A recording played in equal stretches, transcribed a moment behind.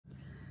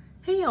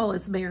Hey y'all,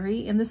 it's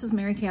Mary, and this is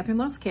Mary Catherine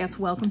Loves Cats.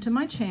 Welcome to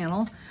my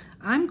channel.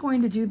 I'm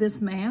going to do this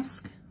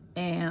mask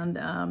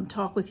and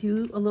talk with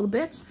you a little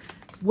bit.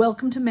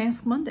 Welcome to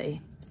Mask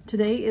Monday.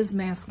 Today is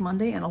Mask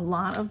Monday, and a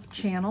lot of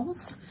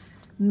channels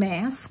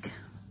mask,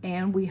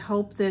 and we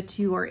hope that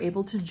you are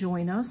able to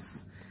join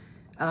us.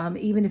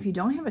 Even if you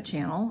don't have a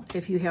channel,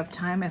 if you have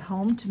time at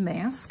home to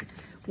mask,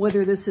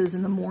 whether this is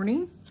in the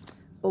morning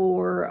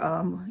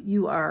or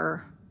you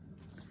are,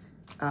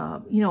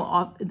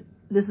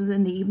 this is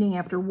in the evening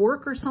after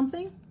work or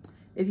something.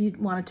 If you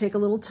want to take a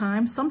little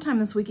time, sometime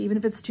this week, even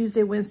if it's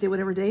Tuesday, Wednesday,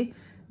 whatever day,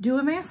 do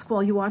a mask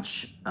while you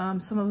watch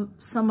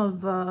some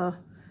of our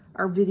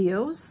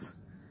videos,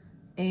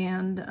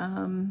 and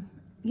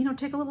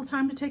take a little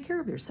time to take care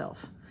of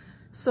yourself.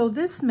 So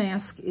this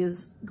mask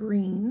is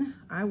green.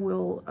 I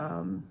will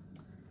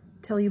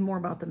tell you more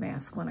about the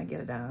mask when I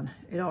get it on.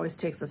 It always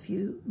takes a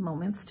few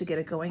moments to get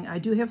it going. I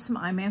do have some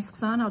eye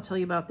masks on. I'll tell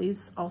you about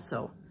these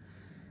also.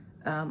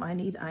 I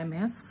need eye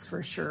masks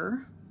for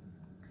sure.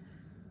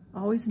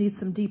 Always need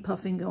some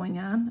depuffing going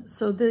on.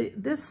 So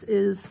this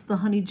is the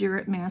Honey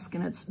Jarrett mask,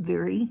 and it's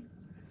very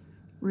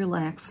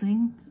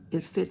relaxing.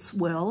 It fits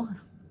well.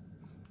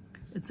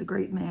 It's a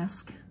great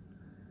mask.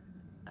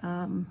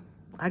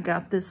 I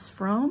got this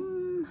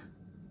from,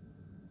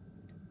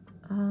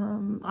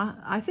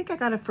 I think I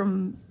got it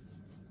from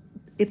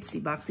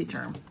Ipsy,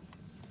 Boxycharm.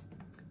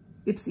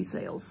 Ipsy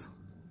sales.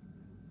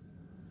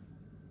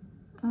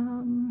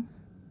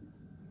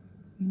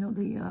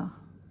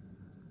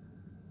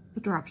 The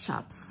drop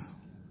shops.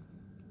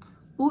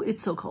 Oh,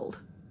 it's so cold.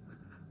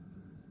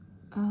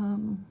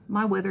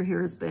 My weather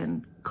here has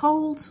been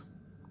cold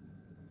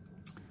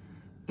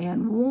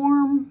and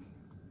warm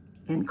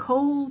and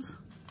cold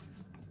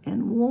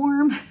and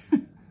warm.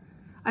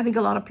 I think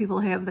a lot of people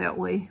have that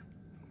way.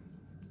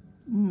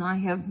 And I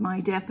have,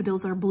 my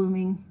daffodils are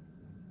blooming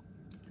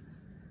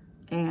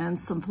and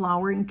some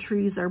flowering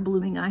trees are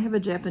blooming. I have a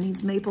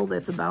Japanese maple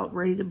that's about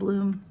ready to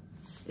bloom.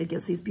 It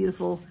gets these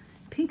beautiful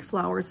pink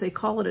flowers. They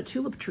call it a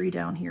tulip tree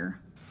down here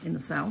in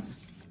the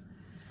South.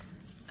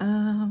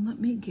 Let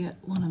me get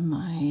one of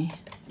my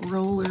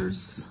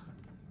rollers.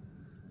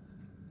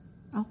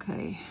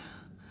 Okay.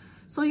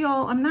 So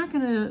y'all, I'm not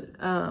gonna,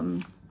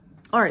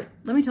 all right,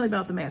 let me tell you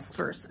about the mask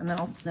first, and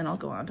then I'll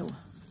go on to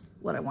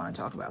what I want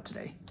to talk about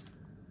today.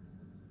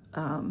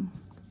 On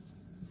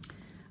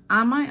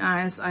my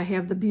eyes, I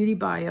have the Beauty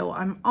Bio.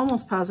 I'm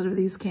almost positive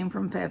these came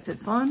from Fab Fit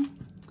Fun.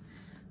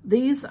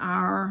 These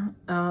are,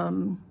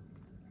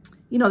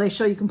 they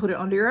show you can put it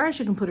under your eyes,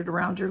 you can put it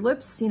around your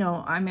lips,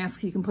 eye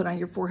masks you can put on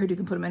your forehead, you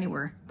can put them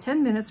anywhere.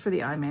 10 minutes for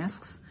the eye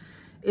masks.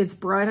 It's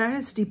Bright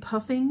Eyes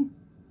Depuffing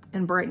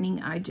and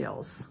Brightening Eye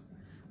Gels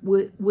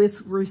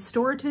with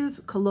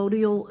restorative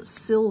colloidal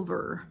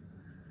silver.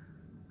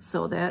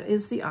 So that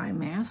is the eye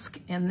mask.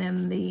 And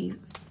then the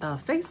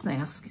face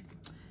mask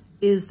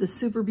is the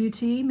Super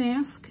Beauty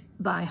mask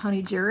by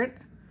Honey Jarrett.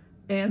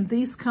 And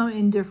these come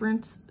in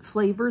different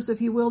flavors,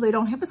 if you will. They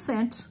don't have a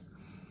scent.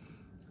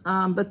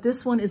 But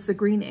this one is the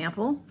green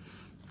apple.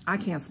 I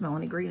can't smell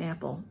any green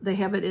apple. They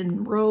have it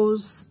in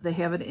rose. They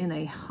have it in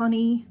a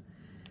honey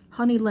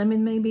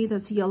lemon maybe,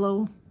 that's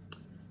yellow.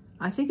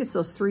 I think it's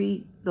those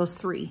three.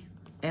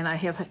 And I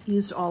have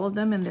used all of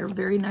them, and they're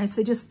very nice.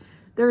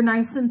 They're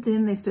nice and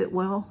thin. They fit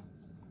well.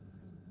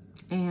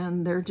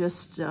 And they're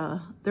just,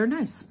 they're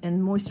nice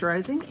and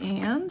moisturizing.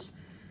 And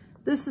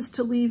this is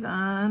to leave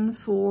on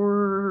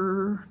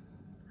for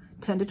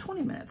 10 to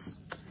 20 minutes.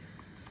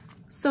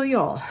 So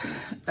y'all,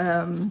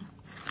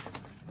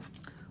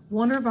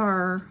 one of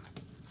our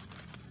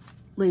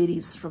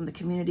ladies from the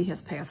community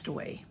has passed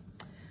away.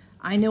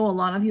 I know a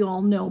lot of you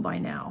all know by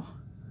now.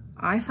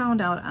 I found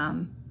out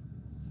on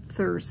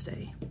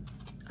Thursday.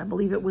 I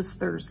believe it was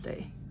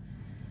Thursday.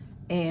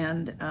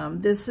 And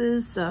this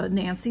is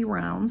Nancy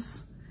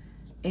Rounds.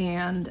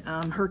 And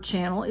her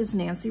channel is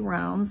Nancy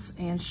Rounds,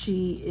 and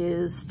she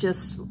is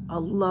just a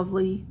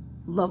lovely,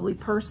 lovely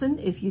person.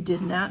 If you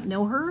did not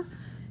know her,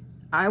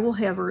 I will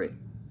have her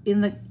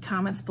in the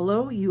comments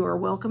below. You are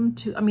welcome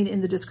to,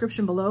 in the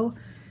description below.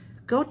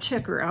 Go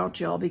check her out,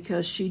 y'all,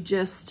 because she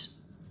just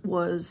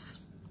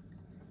was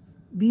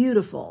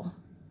beautiful,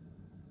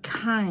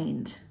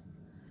 kind,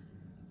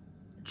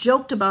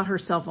 joked about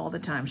herself all the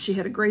time. She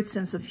had a great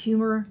sense of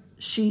humor.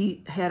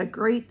 She had a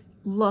great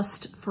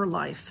lust for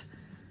life.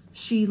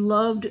 She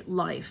loved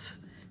life.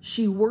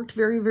 She worked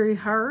very, very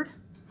hard,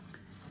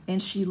 and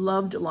she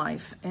loved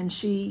life. And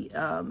she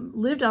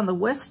lived on the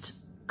West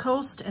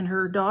Coast, and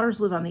her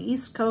daughters live on the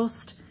East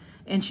Coast.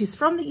 And she's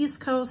from the East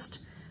Coast,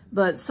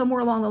 but somewhere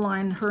along the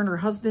line, her and her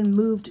husband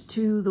moved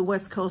to the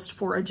West Coast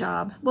for a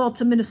job. Well,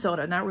 to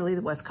Minnesota, not really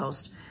the West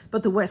Coast,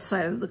 but the west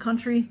side of the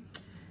country.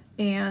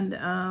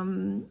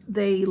 And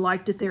they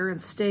liked it there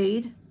and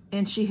stayed.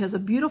 And she has a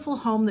beautiful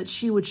home that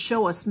she would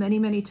show us many,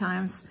 many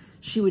times.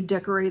 She would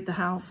decorate the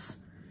house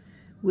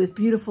with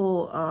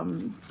beautiful,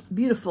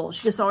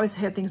 she just always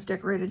had things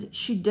decorated.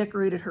 She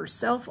decorated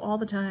herself all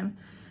the time.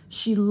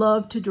 She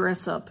loved to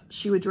dress up.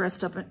 She would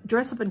dress up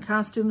in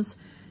costumes.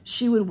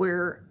 She would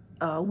wear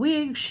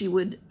wigs. She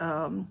would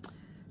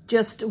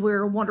just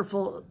wear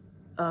wonderful,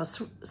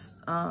 necklaces,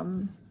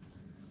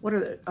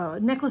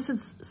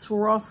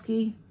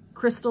 Swarovski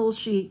crystals.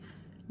 She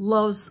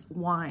loves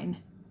wine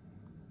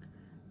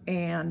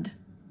and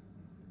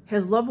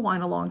has loved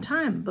wine a long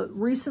time, but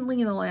recently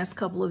in the last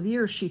couple of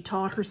years, she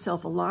taught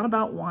herself a lot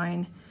about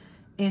wine,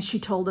 and she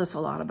told us a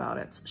lot about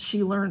it.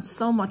 She learned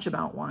so much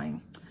about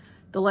wine.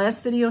 The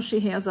last video she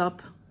has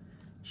up,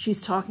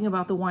 she's talking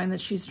about the wine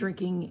that she's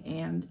drinking,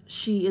 and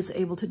she is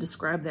able to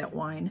describe that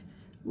wine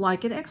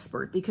like an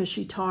expert because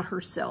she taught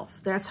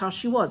herself. That's how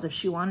she was. If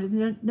she wanted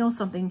to know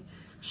something,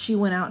 she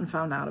went out and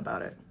found out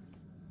about it.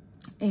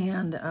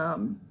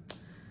 And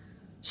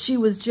she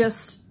was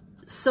just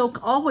so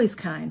always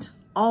kind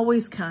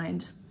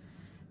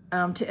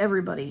to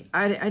everybody.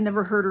 I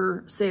never heard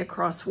her say a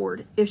cross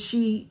word. If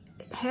she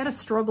had a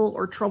struggle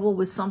or trouble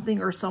with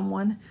something or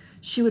someone,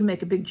 she would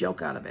make a big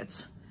joke out of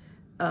it.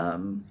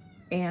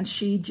 And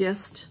she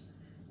just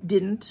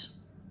didn't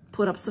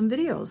put up some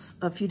videos.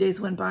 A few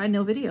days went by,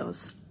 no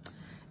videos.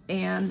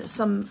 And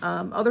some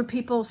other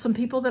people, some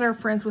people that are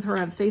friends with her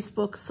on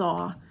Facebook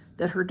saw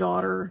that her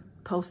daughter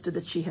posted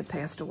that she had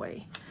passed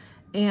away.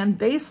 And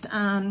based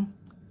on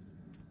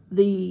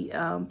the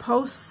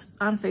posts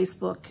on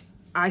Facebook,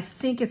 I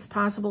think it's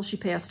possible she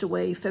passed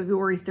away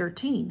February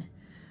 13,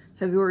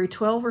 February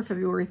 12 or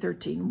February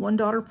 13. One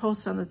daughter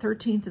posts on the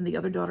 13th and the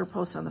other daughter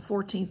posts on the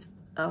 14th,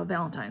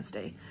 Valentine's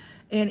Day.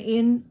 And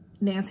in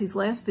Nancy's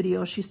last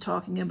video, she's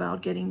talking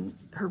about getting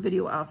her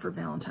video out for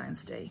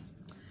Valentine's Day.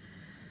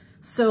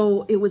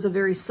 So it was a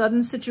very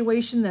sudden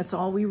situation. That's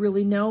all we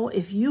really know.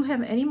 If you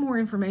have any more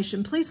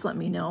information, please let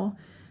me know.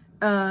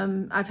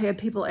 I've had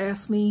people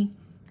ask me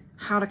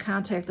how to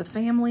contact the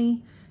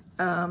family,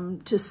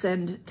 to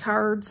send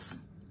cards,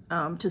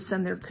 to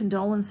send their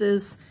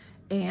condolences.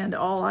 And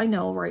all I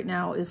know right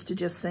now is to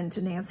just send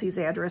to Nancy's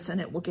address, and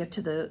it will get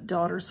to the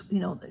daughters. You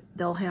know,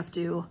 they'll have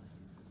to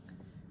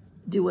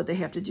do what they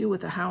have to do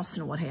with the house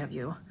and what have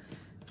you.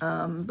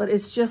 But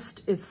it's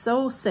just, it's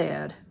so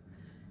sad.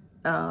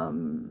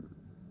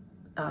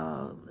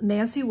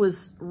 Nancy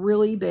was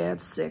really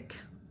bad sick.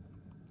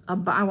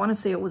 I want to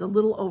say it was a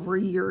little over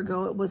a year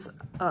ago. It was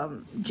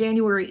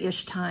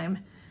January-ish time,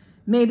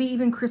 maybe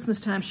even Christmas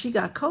time. She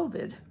got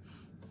COVID,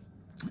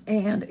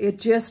 and it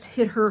just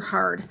hit her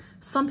hard.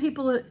 Some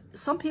people,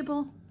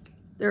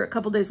 they're a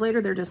couple days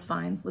later, they're just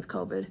fine with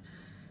COVID.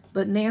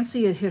 But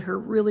Nancy, it hit her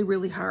really,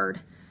 really hard.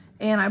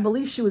 And I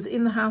believe she was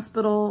in the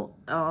hospital,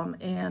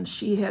 and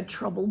she had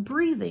trouble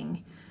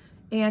breathing.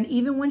 And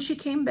even when she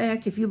came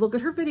back, if you look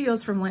at her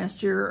videos from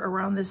last year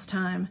around this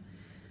time,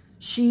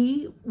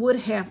 she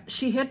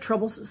had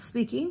trouble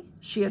speaking.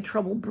 She had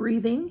trouble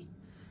breathing.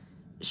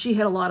 She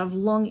had a lot of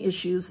lung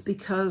issues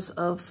because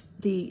of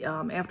the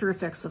after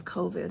effects of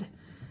COVID.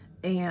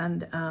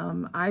 And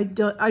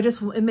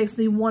it makes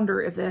me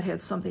wonder if that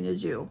had something to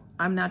do.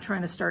 I'm not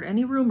trying to start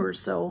any rumors,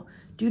 so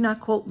do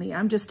not quote me.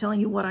 I'm just telling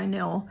you what I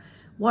know.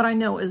 What I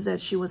know is that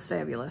she was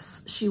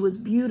fabulous. She was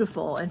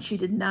beautiful, and she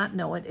did not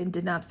know it and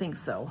did not think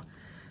so.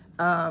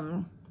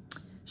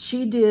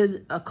 She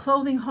did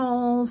clothing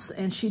hauls,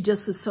 and she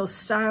just is so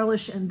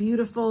stylish and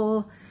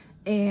beautiful,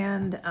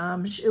 and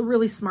a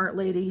really smart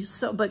lady.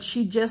 But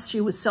she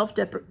was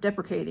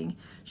self-deprecating.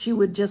 She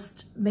would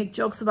just make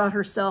jokes about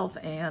herself,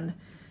 and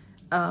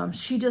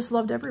she just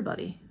loved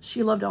everybody.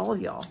 She loved all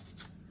of y'all.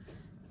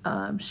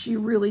 She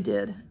really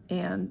did,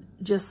 and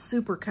just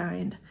super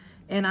kind.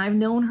 And I've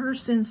known her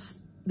since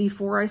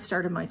before I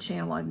started my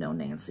channel. I've known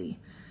Nancy,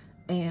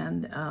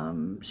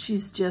 and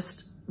she's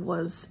just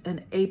was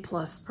an A+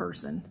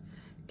 person,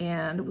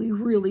 and we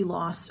really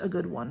lost a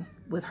good one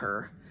with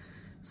her.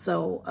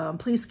 So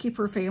please keep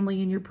her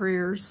family in your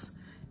prayers.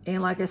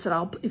 And like I said,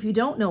 if you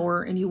don't know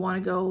her and you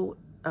want to go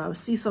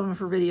see some of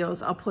her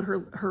videos, I'll put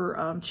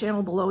her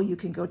channel below. You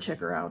can go check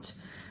her out.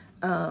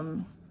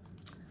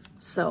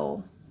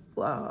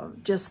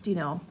 Just, you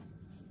know,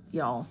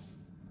 y'all,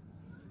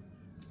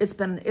 it's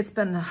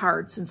been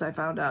hard since I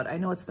found out. I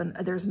know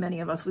there's many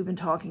of us, we've been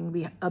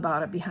talking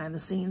about it behind the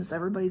scenes.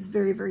 Everybody's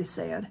very, very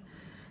sad.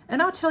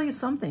 And I'll tell you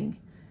something.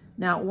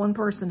 Not one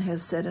person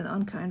has said an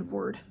unkind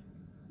word.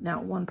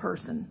 Not one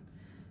person.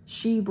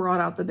 She brought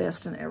out the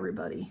best in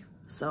everybody.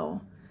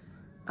 So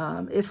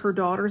if her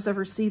daughters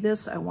ever see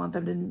this, I want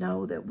them to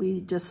know that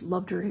we just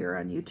loved her here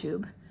on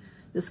YouTube.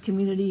 This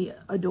community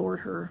adored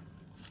her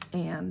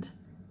and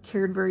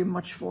cared very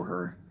much for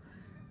her.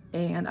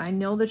 And I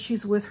know that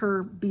she's with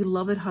her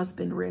beloved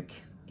husband, Rick,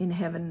 in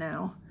heaven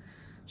now.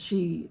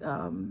 She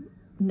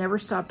never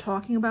stopped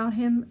talking about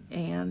him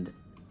and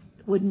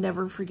would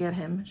never forget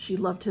him. She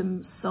loved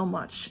him so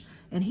much.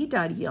 And he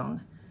died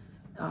young,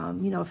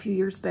 you know, a few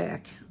years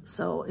back.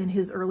 So in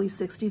his early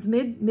 60s,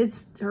 mid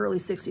to early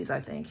 60s, I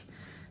think.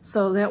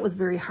 So that was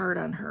very hard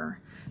on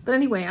her. But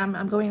anyway,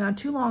 I'm going on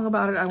too long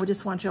about it. I would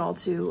just want y'all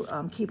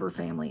to keep her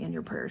family in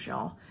your prayers,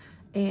 y'all.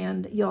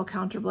 And y'all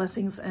count your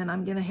blessings. And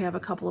I'm going to have a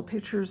couple of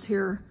pictures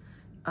here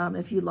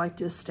if you'd like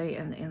to stay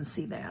and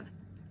see that.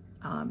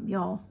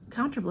 Y'all,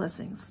 count your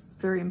blessings. It's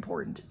very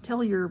important.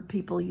 Tell your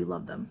people you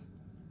love them.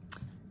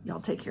 Y'all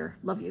take care.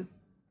 Love you.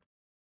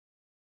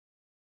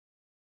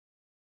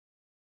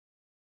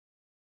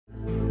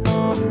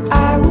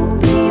 I will